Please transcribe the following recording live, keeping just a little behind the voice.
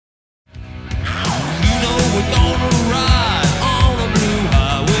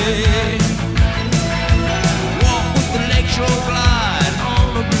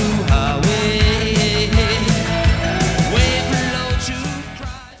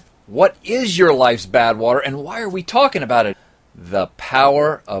What is your life's bad water, and why are we talking about it? The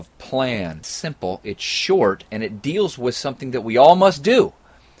power of plan. It's simple, it's short, and it deals with something that we all must do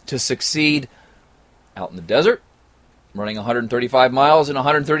to succeed out in the desert, running 135 miles in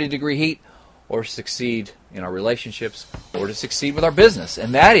 130-degree heat, or succeed in our relationships, or to succeed with our business,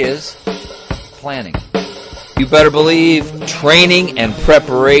 and that is planning. You better believe training and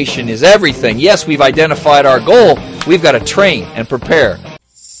preparation is everything. Yes, we've identified our goal. We've got to train and prepare.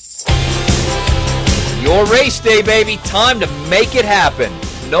 Your race day, baby. Time to make it happen.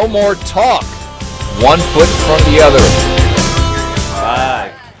 No more talk. One foot in front of the other.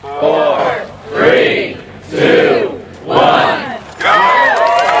 5, 4, 3, 2, 1.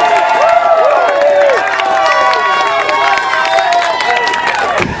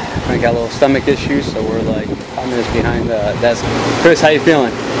 I got a little stomach issues, so we're like 5 minutes behind the desk. Chris, how you feeling?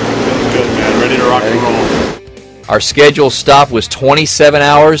 Good, man. Ready to rock and roll. Our scheduled stop was 27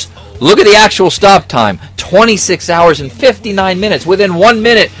 hours. Look at the actual stop time. 26 hours and 59 minutes. Within 1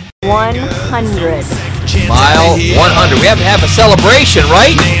 minute. 100. Mile 100. We have to have a celebration,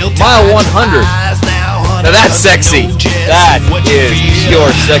 right? Mile 100. Now that's sexy. That is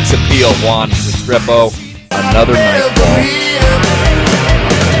pure sex appeal, Juan Restrepo. Another night ball.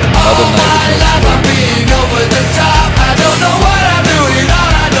 Another night with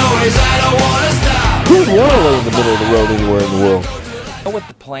Who's whirling in the middle of the road anywhere in the world? You know what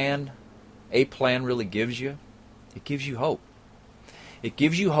a plan really gives you? It gives you hope. It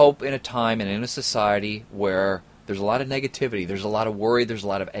gives you hope in a time and in a society where there's a lot of negativity, there's a lot of worry, there's a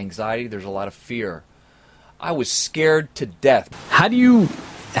lot of anxiety, there's a lot of fear. I was scared to death. How do you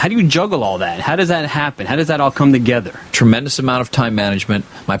juggle all that? How does that happen? How does that all come together? Tremendous amount of time management,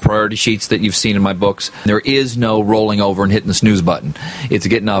 my priority sheets that you've seen in my books. There is no rolling over and hitting the snooze button. It's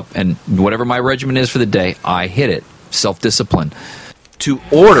getting up, and whatever my regimen is for the day, I hit it. Self-discipline. To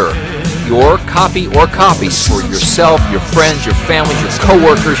order your copy or copies for yourself, your friends, your families, your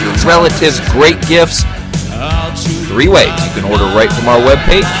coworkers, your relatives, great gifts, 3 ways. You can order right from our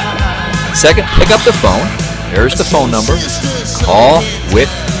webpage. Second, pick up the phone. There's the phone number. Call with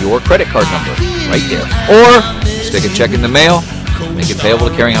your credit card number right there. Or stick a check in the mail, make it payable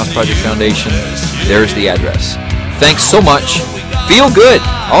to Caring House Project Foundation. There's the address. Thanks so much. Feel good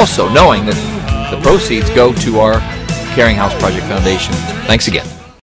also knowing that the proceeds go to our Caring House Project Foundation. Thanks again.